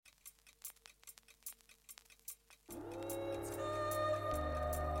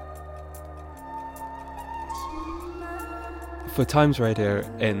For Times Radio,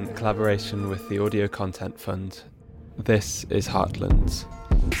 in collaboration with the Audio Content Fund, this is Heartlands.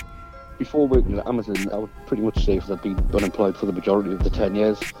 Before working at Amazon, I would pretty much say I've been unemployed for the majority of the 10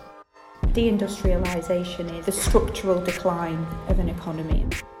 years. Deindustrialisation is the structural decline of an economy.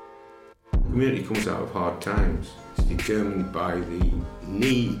 Community comes out of hard times. It's determined by the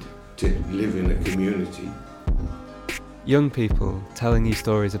need to live in a community. Young people telling you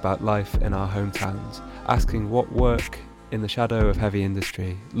stories about life in our hometowns, asking what work in the shadow of heavy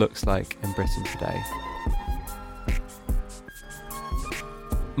industry looks like in Britain today.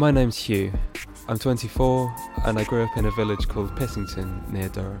 My name's Hugh. I'm 24 and I grew up in a village called Pittington near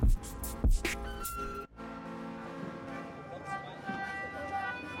Durham.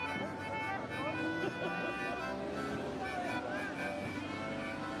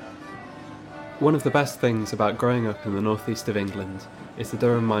 One of the best things about growing up in the northeast of England is the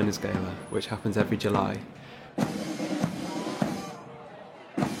Durham Miners' Gala, which happens every July.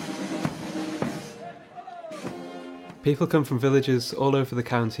 People come from villages all over the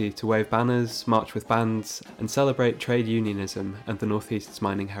county to wave banners, march with bands, and celebrate trade unionism and the northeast's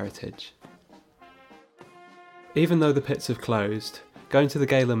mining heritage. Even though the pits have closed, going to the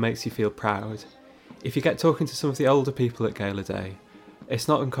gala makes you feel proud. If you get talking to some of the older people at Gala Day, it's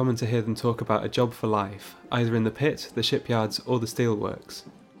not uncommon to hear them talk about a job for life, either in the pit, the shipyards, or the steelworks.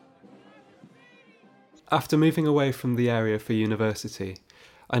 After moving away from the area for university,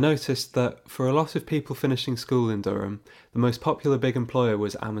 I noticed that for a lot of people finishing school in Durham, the most popular big employer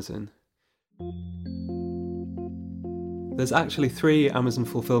was Amazon. There's actually 3 Amazon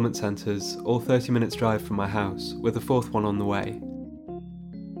fulfillment centres, all 30 minutes drive from my house, with a 4th one on the way.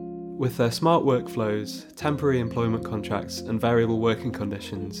 With their smart workflows, temporary employment contracts and variable working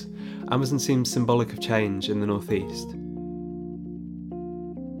conditions, Amazon seems symbolic of change in the northeast.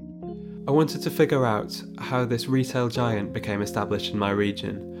 I wanted to figure out how this retail giant became established in my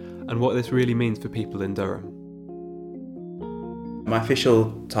region and what this really means for people in Durham. My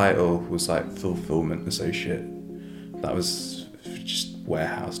official title was fulfillment associate. That was just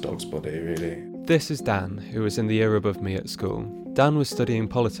warehouse dog's body, really. This is Dan, who was in the year above me at school. Dan was studying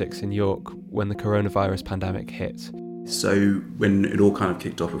politics in York when the coronavirus pandemic hit. So when it all kind of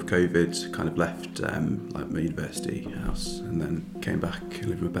kicked off with COVID, kind of left my university house and then came back and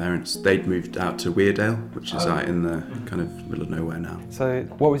lived with my parents. They'd moved out to Weardale, which is out in the kind of middle of nowhere now. So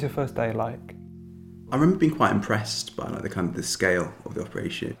what was your first day like? I remember being quite impressed by the scale of the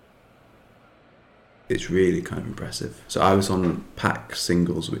operation. It's really kind of impressive. So I was on pack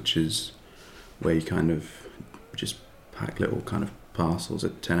singles, which is where you kind of just pack little kind of parcels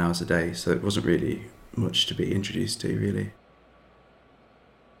at 10 hours a day. So it wasn't really much to be introduced to, really.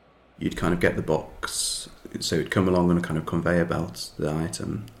 You'd kind of get the box, so it'd come along on a kind of conveyor belt, the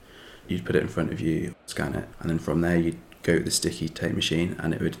item. You'd put it in front of you, scan it, and then from there you'd go to the sticky tape machine,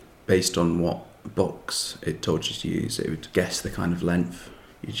 and it would, based on what box it told you to use, it would guess the kind of length.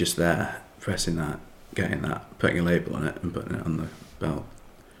 You're just there, pressing that, getting that, putting a label on it and putting it on the belt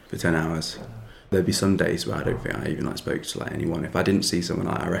for 10 hours. There'd be some days where I don't think I even spoke to anyone. If I didn't see someone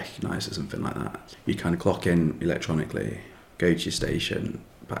I recognised or something like that, you'd kind of clock in electronically, go to your station,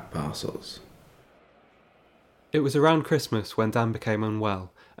 pack parcels. It was around Christmas when Dan became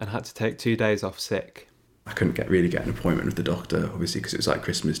unwell and had to take 2 days off sick. I couldn't really get an appointment with the doctor, obviously, because it was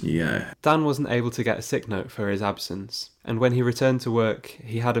Christmas, New Year. Dan wasn't able to get a sick note for his absence, and when he returned to work,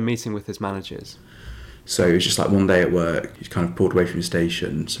 he had a meeting with his managers. So it was just one day at work, you kind of pulled away from your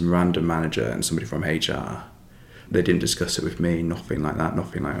station, some random manager and somebody from HR. They didn't discuss it with me, nothing like that,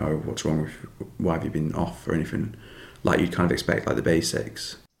 nothing like, oh, what's wrong with you, why have you been off or anything. You'd kind of expect the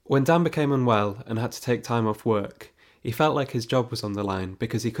basics. When Dan became unwell and had to take time off work, he felt like his job was on the line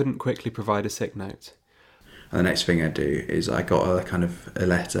because he couldn't quickly provide a sick note. And the next thing I do is I got a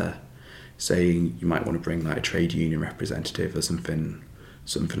letter saying you might want to bring a trade union representative or something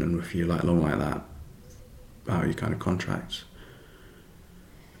in with you, along like that. How your kind of contract.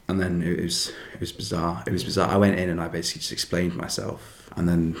 And then it was bizarre. It was bizarre. I went in and I basically just explained myself, and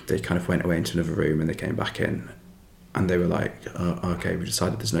then they kind of went away into another room and they came back in and they were like, oh, okay, we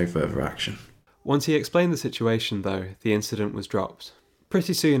decided there's no further action. Once he explained the situation though, the incident was dropped.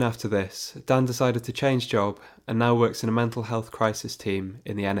 Pretty soon after this, Dan decided to change job and now works in a mental health crisis team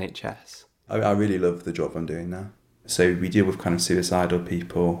in the NHS. I really love the job I'm doing now. So we deal with kind of suicidal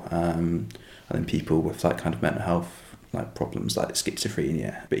people, and then people with kind of mental health problems like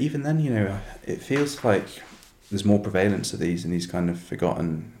schizophrenia. But even then, it feels like there's more prevalence of these in these kind of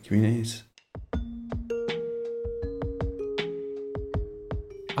forgotten communities.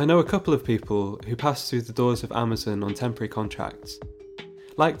 I know a couple of people who pass through the doors of Amazon on temporary contracts.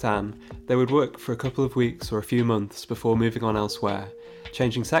 Like Dan, they would work for a couple of weeks or a few months before moving on elsewhere,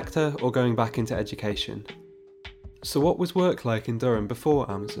 changing sector or going back into education. So what was work like in Durham before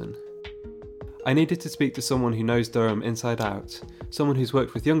Amazon? I needed to speak to someone who knows Durham inside out, someone who's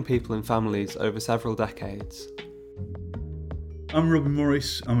worked with young people and families over several decades. I'm Robin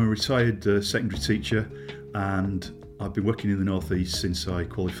Morris. I'm a retired secondary teacher, and I've been working in the North East since I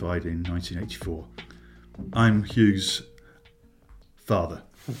qualified in 1984. I'm Hugh's father.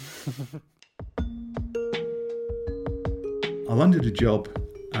 I landed a job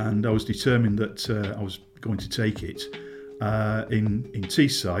and I was determined that I was going to take it in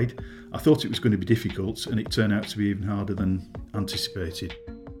Teesside. I thought it was going to be difficult, and it turned out to be even harder than anticipated.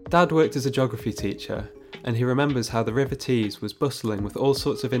 Dad worked as a geography teacher, and he remembers how the River Tees was bustling with all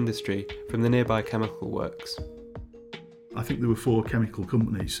sorts of industry from the nearby chemical works. I think there were 4 chemical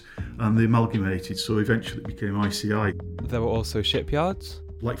companies, and they amalgamated, so eventually it became ICI. There were also shipyards,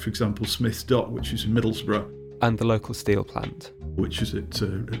 Like, for example, Smith's Dock, which is in Middlesbrough, and the local steel plant. which is at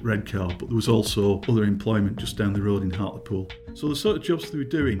Redcar, but there was also other employment just down the road in Hartlepool. So the sort of jobs they were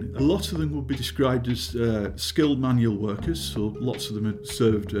doing, a lot of them would be described as skilled manual workers, so lots of them had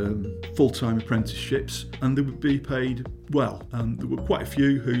served full-time apprenticeships, and they would be paid well. And there were quite a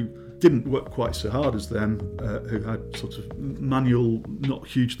few who didn't work quite so hard as them, who had sort of manual, not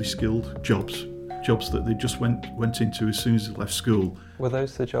hugely skilled jobs that they just went into as soon as they left school. Were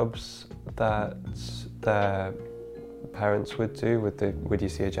those the jobs that their parents would do? Would you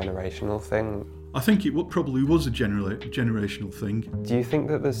see a generational thing? I think it probably was a generational thing. Do you think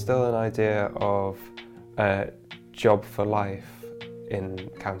that there's still an idea of a job for life in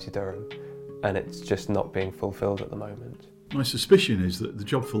County Durham, and it's just not being fulfilled at the moment? My suspicion is that the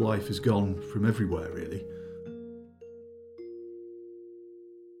job for life has gone from everywhere, really.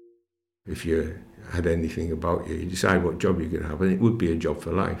 If you had anything about you, you decide what job you're going to have, and it would be a job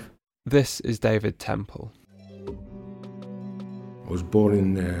for life. This is David Temple. I was born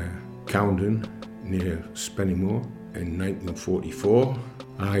in Cowden, near Spennymoor, in 1944.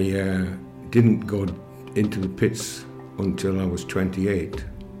 I didn't go into the pits until I was 28,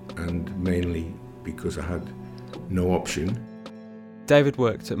 and mainly because I had no option. David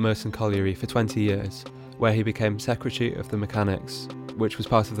worked at Merson Colliery for 20 years, where he became Secretary of the Mechanics, which was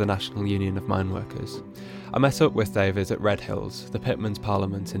part of the National Union of Mine Workers. I met up with David at Red Hills, the Pitmen's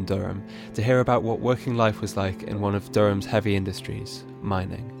Parliament in Durham, to hear about what working life was like in one of Durham's heavy industries,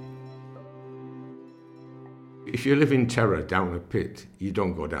 mining. If you live in terror down a pit, you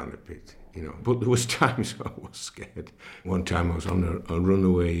don't go down a pit, you know. But there was times I was scared. One time I was on a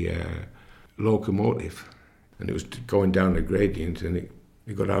runaway locomotive, and it was going down a gradient, and it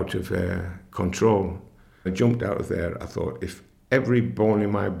got out of control. I jumped out of there. I thought, if every bone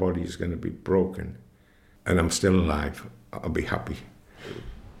in my body is going to be broken and I'm still alive, I'll be happy.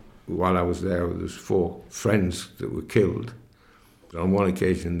 While I was there was 4 friends that were killed. On one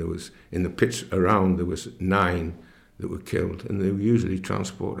occasion, there was, in the pits around, there was 9 that were killed, and they were usually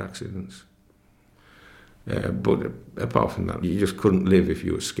transport accidents. But apart from that, you just couldn't live if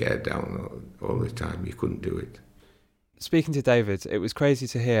you were scared down all the time. You couldn't do it. Speaking to David, it was crazy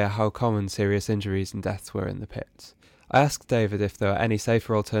to hear how common serious injuries and deaths were in the pits. I asked David if there were any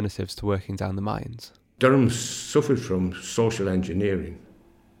safer alternatives to working down the mines. Durham suffered from social engineering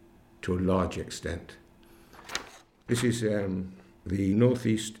to a large extent. This is the North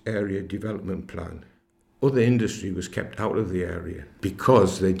East Area Development Plan. Other industry was kept out of the area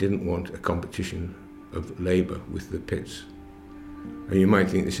because they didn't want a competition of labour with the pits. And you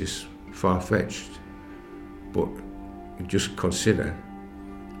might think this is far-fetched, but just consider,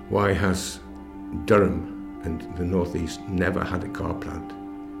 why has Durham and the North East never had a car plant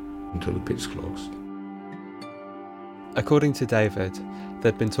until the pits closed? According to David,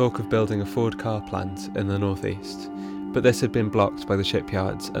 there'd been talk of building a Ford car plant in the North East, but this had been blocked by the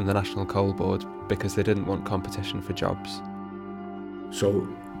shipyards and the National Coal Board because they didn't want competition for jobs. So,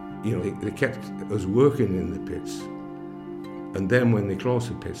 you know, they kept us working in the pits, and then when they closed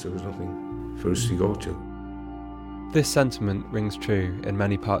the pits, there was nothing for us to go to. This sentiment rings true in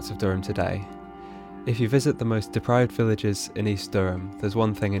many parts of Durham today. If you visit the most deprived villages in East Durham, there's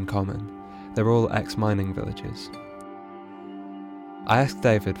one thing in common. They're all ex-mining villages. I asked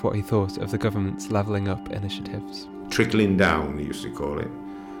David what he thought of the government's levelling up initiatives. Trickling down, they used to call it,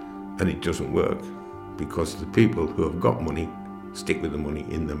 and it doesn't work because the people who have got money stick with the money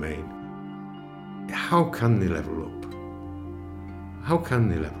in the main. How can they level up? How can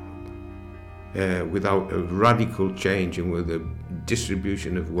they level up without a radical change and with a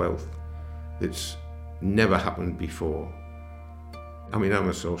distribution of wealth that's never happened before? I mean, I'm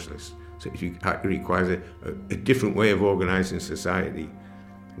a socialist, so it requires a different way of organising society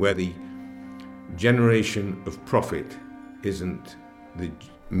where the generation of profit isn't the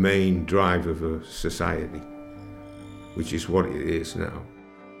main drive of a society, which is what it is now.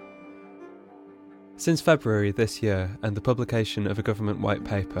 Since February this year and the publication of a government white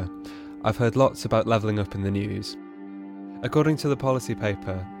paper, I've heard lots about levelling up in the news. According to the policy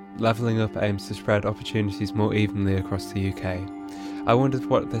paper, levelling up aims to spread opportunities more evenly across the UK. I wondered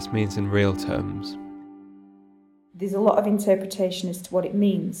what this means in real terms. There's a lot of interpretation as to what it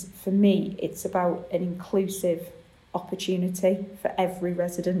means. For me, it's about an inclusive opportunity for every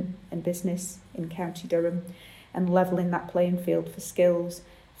resident and business in County Durham and levelling that playing field for skills,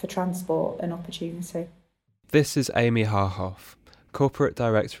 for transport and opportunity. This is Amy Harhoff, Corporate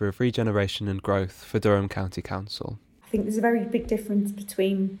Director of Regeneration and Growth for Durham County Council. I think there's a very big difference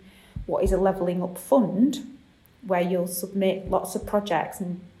between what is a levelling up fund, where you'll submit lots of projects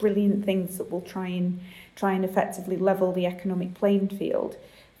and brilliant things that will try and effectively level the economic playing field,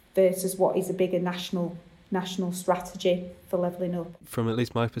 versus what is a bigger national strategy for levelling up. From at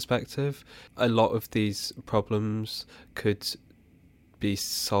least my perspective, a lot of these problems could be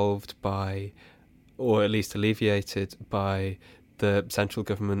solved by, or at least alleviated by, the central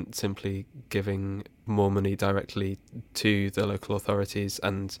government simply giving more money directly to the local authorities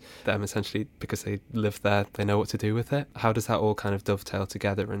and them essentially, because they live there, they know what to do with it. How does that all kind of dovetail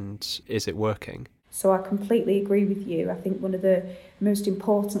together, and is it working? So I completely agree with you. I think one of the most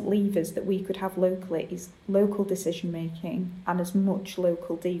important levers that we could have locally is local decision making and as much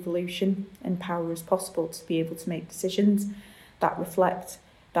local devolution and power as possible to be able to make decisions that reflect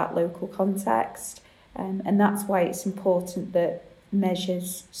that local context. And that's why it's important that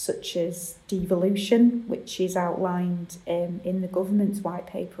measures such as devolution, which is outlined in the government's white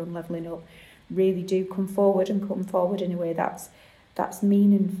paper on levelling up, really do come forward in a way that's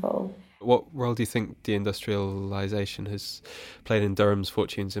meaningful. What role do you think deindustrialisation has played in Durham's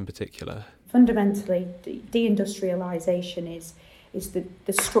fortunes in particular? Fundamentally, deindustrialisation is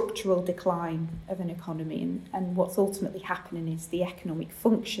the structural decline of an economy, and what's ultimately happening is the economic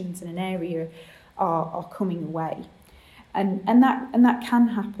functions in an area are coming away. And that can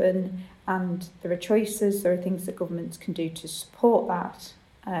happen, and there are choices, there are things that governments can do to support that,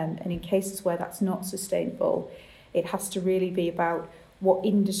 and in cases where that's not sustainable, it has to really be about what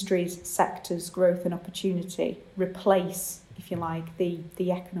industries, sectors, growth and opportunity replace, if you like,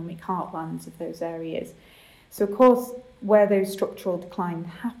 the economic heartlands of those areas. So of course, where those structural declines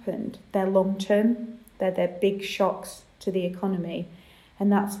happened, they're long-term, they're big shocks to the economy,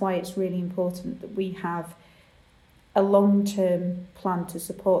 and that's why it's really important that we have a long-term plan to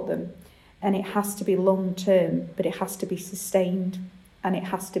support them. And it has to be long-term, but it has to be sustained and it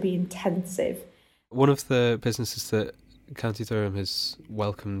has to be intensive. One of the businesses that County Durham has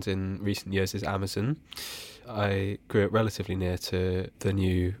welcomed in recent years is Amazon. I grew up relatively near to the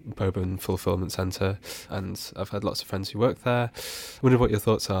new Boban Fulfilment Centre, and I've had lots of friends who work there. I wonder what your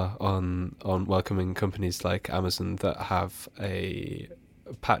thoughts are on welcoming companies like Amazon that have a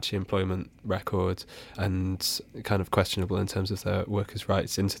patchy employment record and kind of questionable in terms of their workers'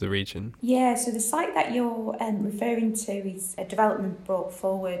 rights into the region. Yeah, so the site that you're referring to is a development brought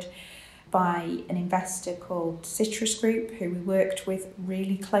forward by an investor called Citrus Group, who we worked with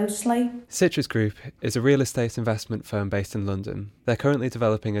really closely. Citrus Group is a real estate investment firm based in London. They're currently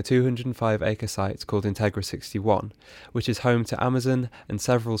developing a 205-acre site called Integra 61, which is home to Amazon and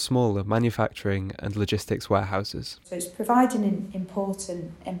several smaller manufacturing and logistics warehouses. So it's providing an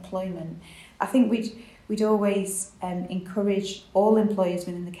important employment. I think we'd always encourage all employers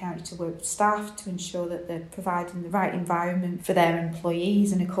within the county to work with staff to ensure that they're providing the right environment for their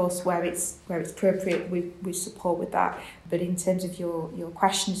employees, and of course where it's appropriate we support with that. But in terms of your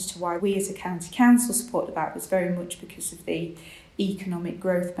question as to why we as a county council supported that, was very much because of the economic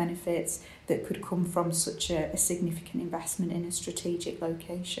growth benefits that could come from such a significant investment in a strategic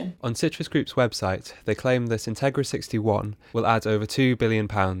location. On Citrus Group's website, they claim that Integra 61 will add over £2 billion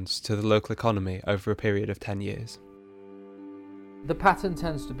to the local economy over a period of 10 years. The pattern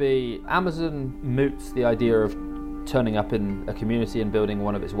tends to be Amazon moots the idea of turning up in a community and building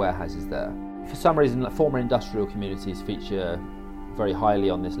one of its warehouses there. For some reason, former industrial communities feature very highly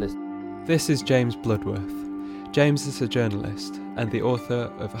on this list. This is James Bloodworth. James is a journalist and the author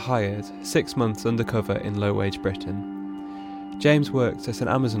of Hired, 6 months undercover in low-wage Britain. James worked at an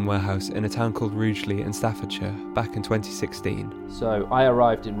Amazon warehouse in a town called Rugeley in Staffordshire back in 2016. So I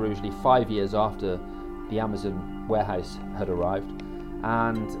arrived in Rugeley 5 years after the Amazon warehouse had arrived,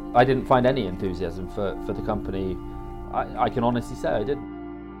 and I didn't find any enthusiasm for the company. I can honestly say I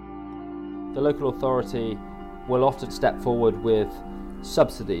didn't. The local authority will often step forward with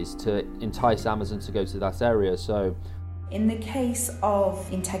subsidies to entice Amazon to go to that area. So In the case of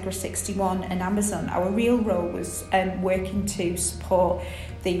Integra 61 and Amazon, our real role was working to support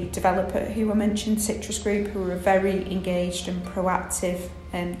the developer who I mentioned, Citrus Group, who are a very engaged and proactive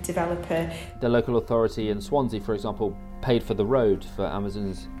developer. The local authority in Swansea, for example, paid for the road for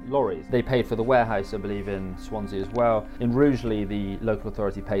Amazon's lorries. They paid for the warehouse, I believe, in Swansea as well. In Rugeley, the local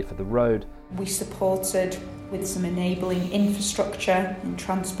authority paid for the road. We supported with some enabling infrastructure in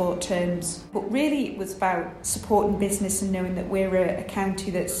transport terms. But really it was about supporting business and knowing that we're a county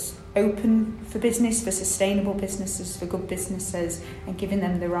that's open for business, for sustainable businesses, for good businesses, and giving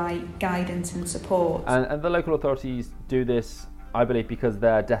them the right guidance and support. And the local authorities do this, I believe, because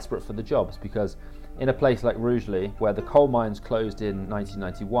they're desperate for the jobs, because in a place like Rugeley, where the coal mines closed in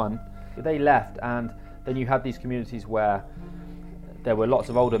 1991, they left, and then you had these communities where there were lots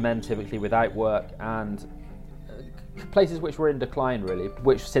of older men typically without work, and places which were in decline really,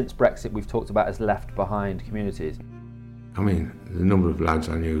 which since Brexit we've talked about as left behind communities. I mean, the number of lads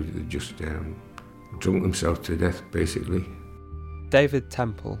I knew that just drunk themselves to death, basically. David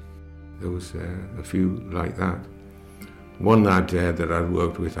Temple. There was a few like that. One lad that I'd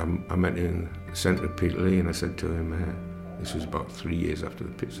worked with, I met in the centre of Peterlee, and I said to him, this was about 3 years after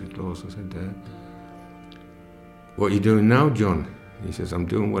the pits had closed, I said, what are you doing now, John? He says, I'm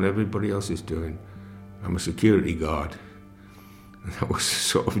doing what everybody else is doing. I'm a security guard. And that was the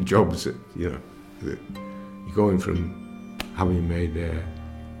sort of jobs that, that you're going from having made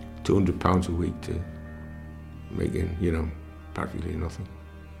 £200 a week to making, practically nothing.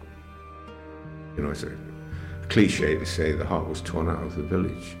 It's a cliche to say the heart was torn out of the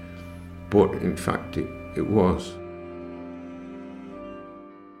village, but in fact it was.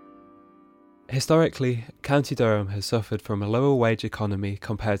 Historically, County Durham has suffered from a lower wage economy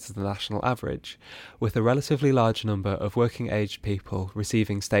compared to the national average, with a relatively large number of working-age people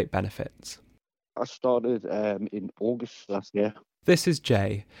receiving state benefits. I started in August last year. This is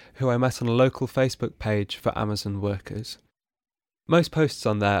Jay, who I met on a local Facebook page for Amazon workers. Most posts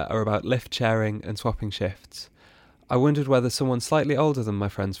on there are about lift sharing and swapping shifts. I wondered whether someone slightly older than my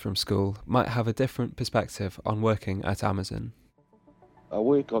friends from school might have a different perspective on working at Amazon. I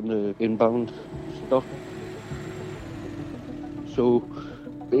work on the inbound stock. So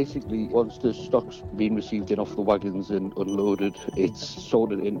basically, once the stock's been received in off the wagons and unloaded, it's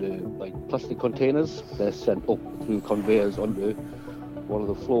sorted into plastic containers. They're sent up through conveyors onto one of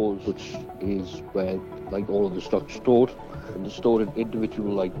the floors, which is where all of the stock's stored. And they're stored in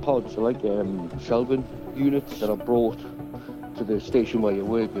individual pods, so shelving units that are brought to the station where you're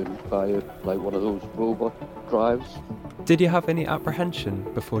working via one of those robot drives. Did you have any apprehension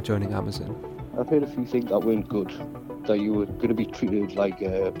before joining Amazon? I've heard a few things that weren't good, that you were going to be treated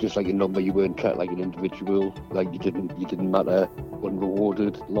just like a number. You weren't treated like an individual, you didn't matter,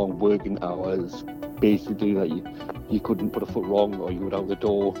 unrewarded, long working hours, basically that you couldn't put a foot wrong or you were out the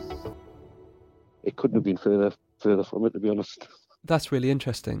door. It couldn't have been further from it, to be honest. That's really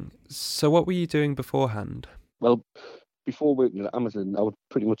interesting. So what were you doing beforehand? Well, before working at Amazon, I would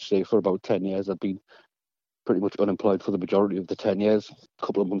pretty much say for about 10 years I'd been pretty much unemployed for the majority of the 10 years. A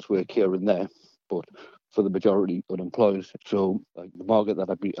couple of months work here and there, but for the majority unemployed. So the market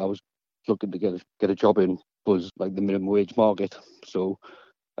that I was looking to get a job in was the minimum wage market. So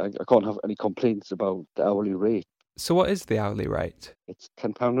I can't have any complaints about the hourly rate. So what is the hourly rate? It's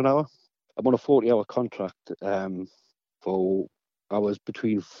 £10 an hour. I'm on a 40-hour contract. For hours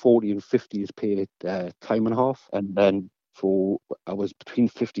between 40 and 50 is paid time and a half, and then for hours between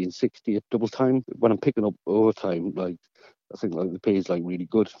 50 and 60 at double time. When I'm picking up overtime, I think the pay is really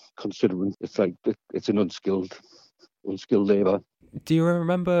good, considering it's it's an unskilled labour. Do you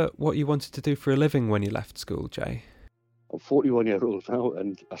remember what you wanted to do for a living when you left school, Jay? I'm 41 years old now,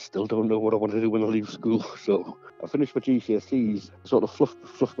 and I still don't know what I want to do when I leave school. So I finished my GCSEs, sort of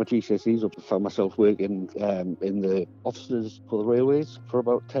fluffed my GCSEs up, and found myself working in the offices for the railways for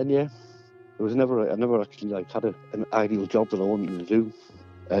about 10 years. I never actually had an ideal job that I wanted to do,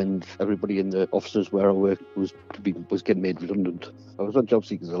 and everybody in the offices where I worked was getting made redundant. I was on job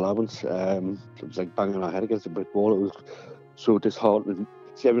seekers allowance. It was banging my head against a brick wall. It was so disheartening.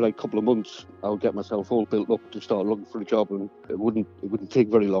 See, every couple of months, I would get myself all built up to start looking for a job, and it wouldn't take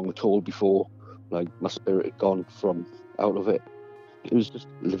very long at all before my spirit had gone from out of it. It was just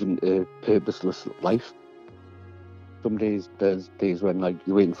living a purposeless life. Some days there's days when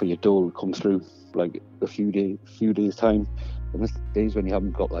you're waiting for your dole to come through, a few days time, and there's days when you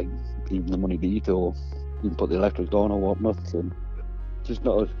haven't got even the money to eat or even put the electric on or whatnot, and it's just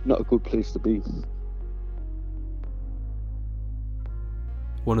not a good place to be.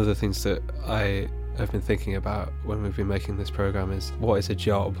 One of the things that I have been thinking about when we've been making this programme is, what is a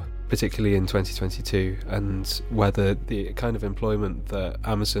job? particularly in 2022, and whether the kind of employment that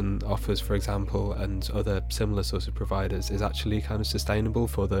Amazon offers, for example, and other similar sorts of providers is actually kind of sustainable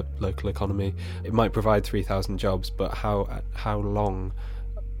for the local economy. It might provide 3,000 jobs, but how long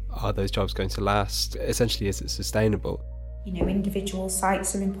are those jobs going to last? Essentially, is it sustainable? Individual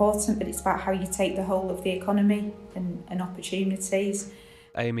sites are important, but it's about how you take the whole of the economy and opportunities.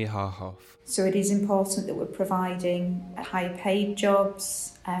 Amy Harhoff. So it is important that we're providing higher paid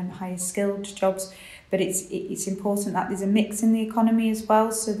jobs, higher skilled jobs, but it's important that there's a mix in the economy as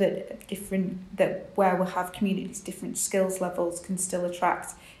well, so that where we have communities, different skills levels can still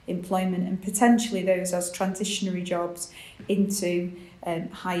attract employment, and potentially those as transitionary jobs into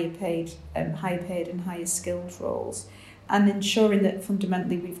higher paid and higher skilled roles, and ensuring that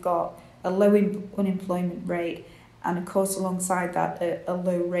fundamentally we've got a low unemployment rate, and of course alongside that a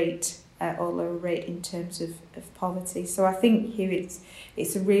lower rate in terms of poverty. So I think here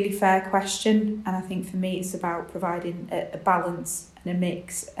it's a really fair question, and I think for me it's about providing a balance and a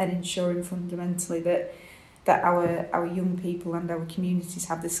mix, and ensuring fundamentally that our young people and our communities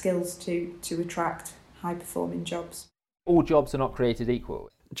have the skills to attract high performing jobs. All jobs are not created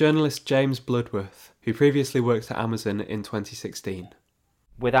equal. Journalist James Bloodworth, who previously worked at Amazon in 2016.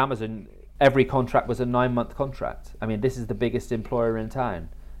 With Amazon, every contract was a 9-month contract. I mean, this is the biggest employer in town.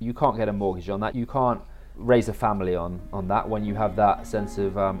 You can't get a mortgage on that. You can't raise a family on that when you have that sense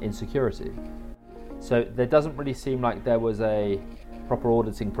of insecurity. So there doesn't really seem like there was a proper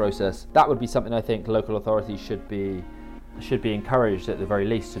auditing process. That would be something I think local authorities should be encouraged at the very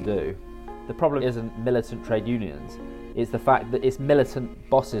least to do. The problem isn't militant trade unions. It's the fact that it's militant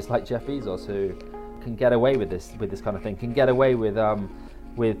bosses like Jeff Bezos who can get away with this kind of thing, can get away with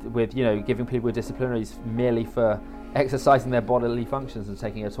giving people with disciplinaries merely for exercising their bodily functions and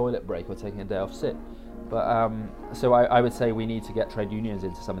taking a toilet break or taking a day off sick. But so I would say we need to get trade unions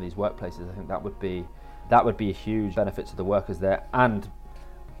into some of these workplaces. I think that would be a huge benefit to the workers there, and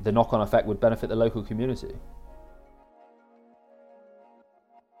the knock-on effect would benefit the local community.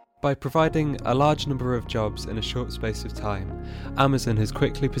 By providing a large number of jobs in a short space of time, Amazon has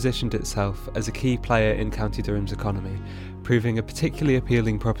quickly positioned itself as a key player in County Durham's economy, proving a particularly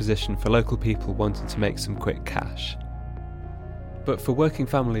appealing proposition for local people wanting to make some quick cash. But for working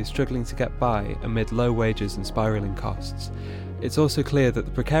families struggling to get by amid low wages and spiralling costs, it's also clear that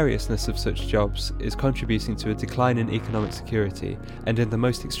the precariousness of such jobs is contributing to a decline in economic security and, in the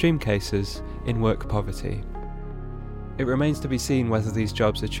most extreme cases, in work poverty. It remains to be seen whether these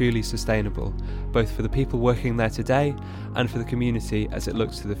jobs are truly sustainable, both for the people working there today and for the community as it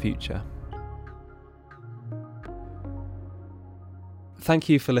looks to the future. Thank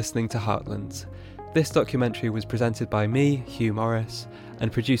you for listening to Heartlands. This documentary was presented by me, Hugh Morris,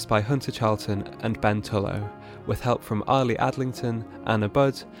 and produced by Hunter Charlton and Ben Tullow, with help from Arlie Adlington, Anna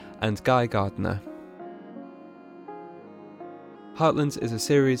Budd, and Guy Gardner. Heartlands is a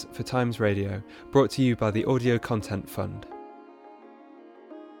series for Times Radio, brought to you by the Audio Content Fund.